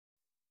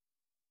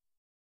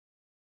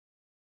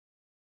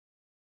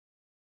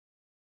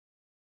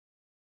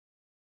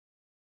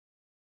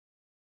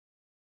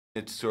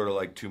It's sort of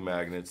like two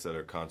magnets that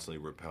are constantly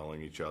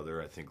repelling each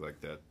other. I think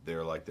like that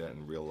they're like that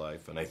in real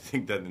life, and I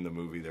think that in the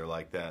movie they're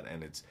like that.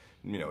 And it's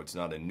it's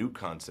not a new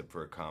concept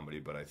for a comedy,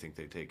 but I think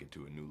they take it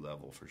to a new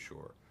level for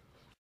sure.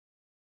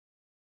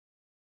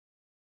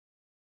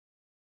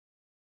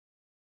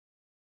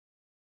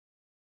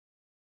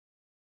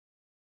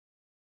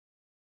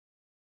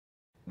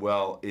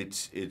 Well,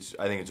 it's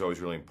I think it's always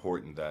really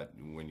important that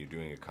when you're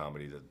doing a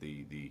comedy that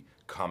the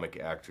comic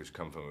actors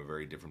come from a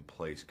very different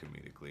place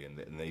comedically,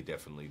 and they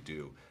definitely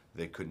do.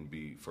 They couldn't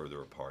be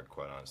further apart,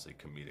 quite honestly,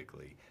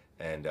 comedically.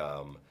 And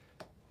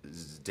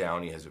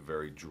Downey has a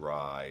very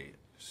dry,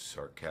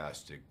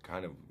 sarcastic,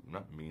 kind of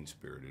not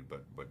mean-spirited,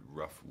 but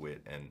rough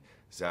wit, and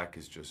Zach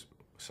is just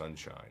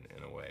sunshine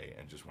in a way,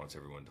 and just wants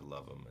everyone to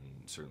love him,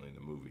 and certainly in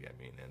the movie,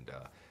 I mean, and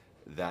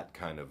that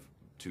kind of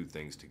two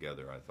things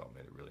together, I thought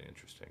made it really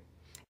interesting.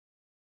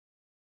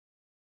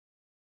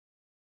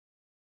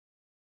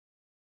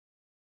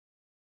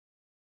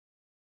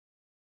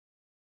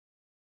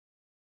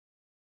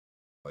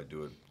 I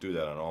do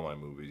that on all my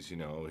movies.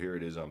 Here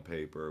it is on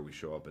paper. We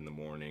show up in the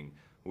morning.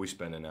 We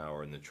spend an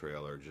hour in the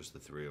trailer, just the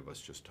three of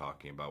us, just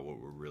talking about what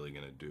we're really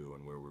going to do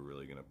and where we're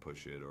really going to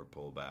push it or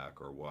pull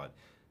back or what.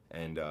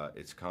 And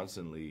it's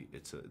constantly,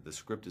 the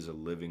script is a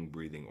living,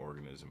 breathing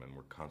organism, and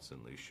we're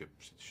constantly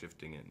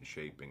shifting it and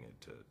shaping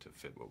it to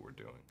fit what we're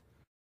doing.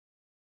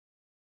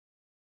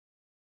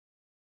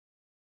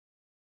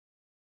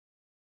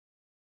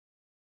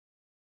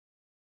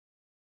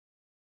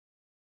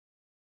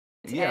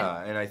 And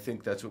Yeah, and I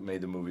think that's what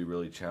made the movie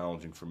really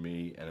challenging for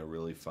me and a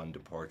really fun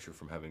departure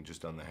from having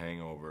just done The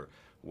Hangover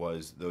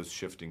was those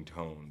shifting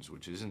tones,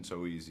 which isn't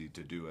so easy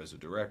to do as a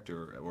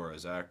director or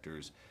as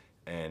actors,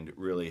 and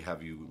really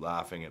have you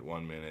laughing at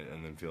 1 minute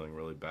and then feeling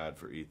really bad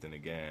for Ethan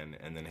again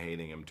and then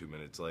hating him 2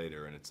 minutes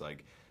later. And it's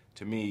like,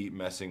 to me,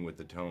 messing with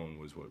the tone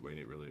was what made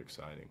it really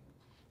exciting.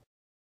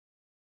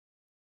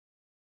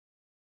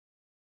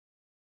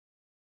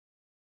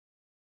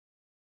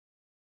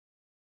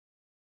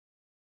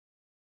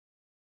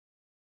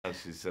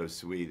 She's so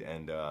sweet,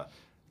 and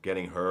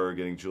getting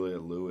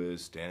Juliette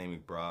Lewis, Danny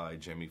McBride,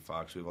 Jamie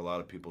Foxx. We have a lot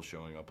of people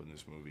showing up in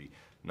this movie,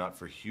 not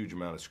for a huge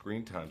amount of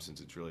screen time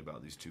since it's really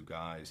about these two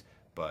guys,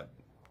 but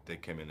they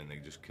come in and they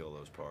just kill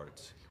those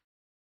parts.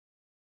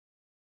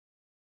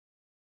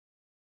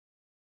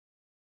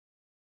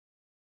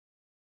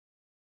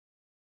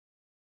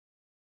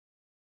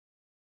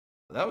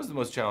 That was the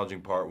most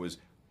challenging part was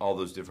all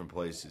those different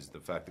places. The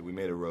fact that we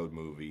made a road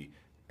movie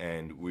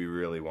and we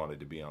really wanted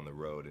to be on the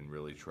road and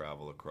really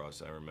travel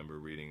across. I remember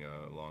reading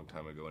a long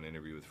time ago an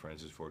interview with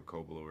Francis Ford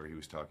Coppola where he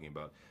was talking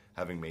about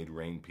having made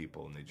Rain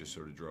People, and they just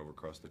sort of drove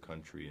across the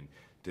country and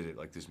did it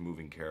like this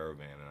moving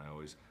caravan. And I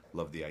always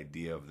loved the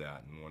idea of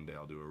that. And one day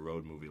I'll do a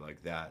road movie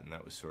like that. And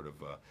that was sort of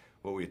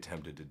what we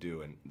attempted to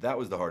do. And that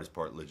was the hardest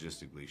part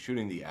logistically,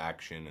 shooting the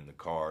action and the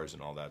cars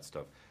and all that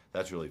stuff.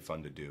 That's really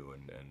fun to do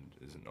and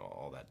isn't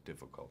all that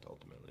difficult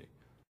ultimately.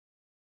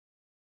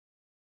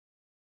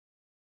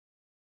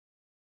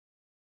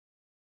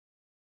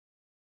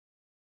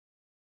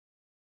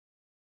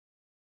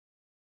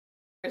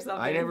 or I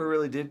something. never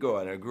really did go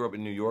out. I grew up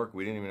in New York.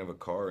 We didn't even have a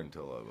car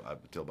until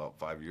about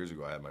 5 years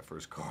ago. I had my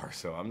first car,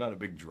 so I'm not a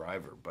big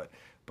driver.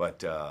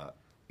 But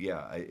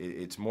yeah,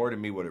 it's more to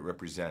me what it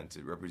represents.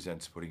 It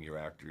represents putting your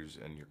actors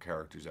and your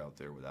characters out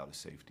there without a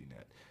safety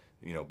net.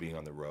 Being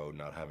on the road,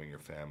 not having your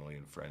family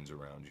and friends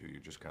around you.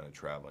 You're just kind of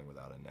traveling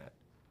without a net.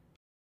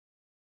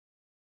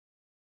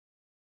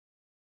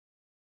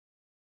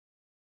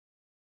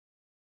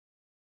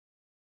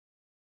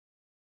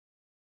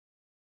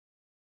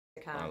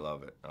 I Icon.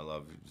 love it. I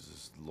love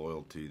just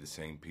loyalty, the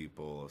same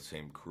people, the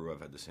same crew.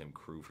 I've had the same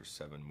crew for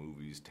 7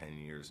 movies, 10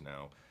 years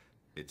now.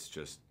 It's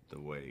just the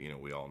way,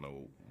 we all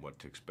know what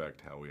to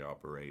expect, how we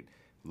operate.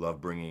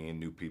 Love bringing in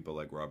new people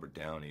like Robert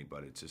Downey,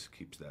 but it just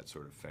keeps that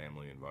sort of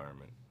family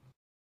environment.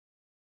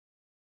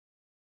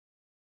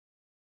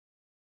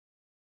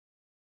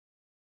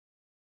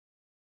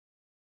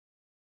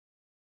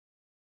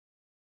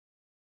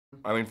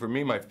 I mean, for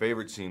me, my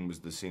favorite scene was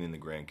the scene in the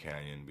Grand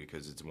Canyon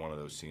because it's one of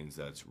those scenes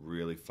that's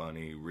really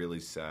funny, really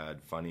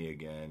sad, funny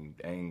again,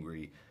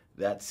 angry.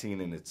 That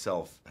scene in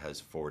itself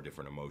has four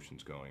different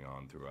emotions going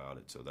on throughout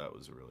it, so that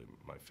was really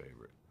my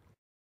favorite.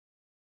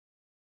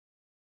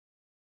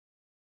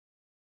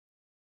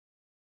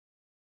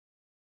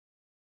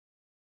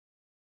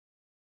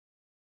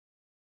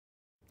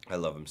 I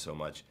love him so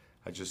much.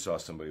 I just saw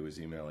somebody was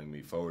emailing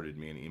me, forwarded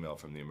me an email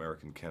from the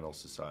American Kennel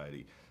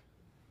Society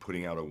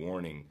putting out a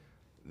warning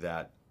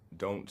that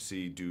don't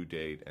see due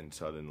date and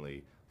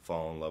suddenly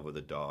fall in love with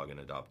a dog and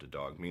adopt a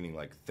dog, meaning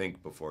like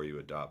think before you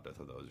adopt. I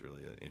thought that was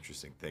really an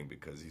interesting thing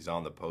because he's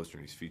on the poster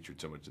and he's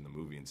featured so much in the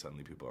movie, and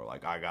suddenly people are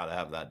like, I gotta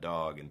have that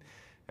dog.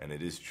 And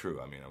it is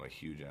true. I mean, I'm a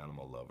huge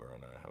animal lover,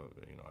 and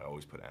I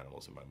always put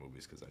animals in my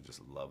movies because I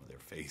just love their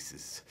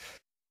faces.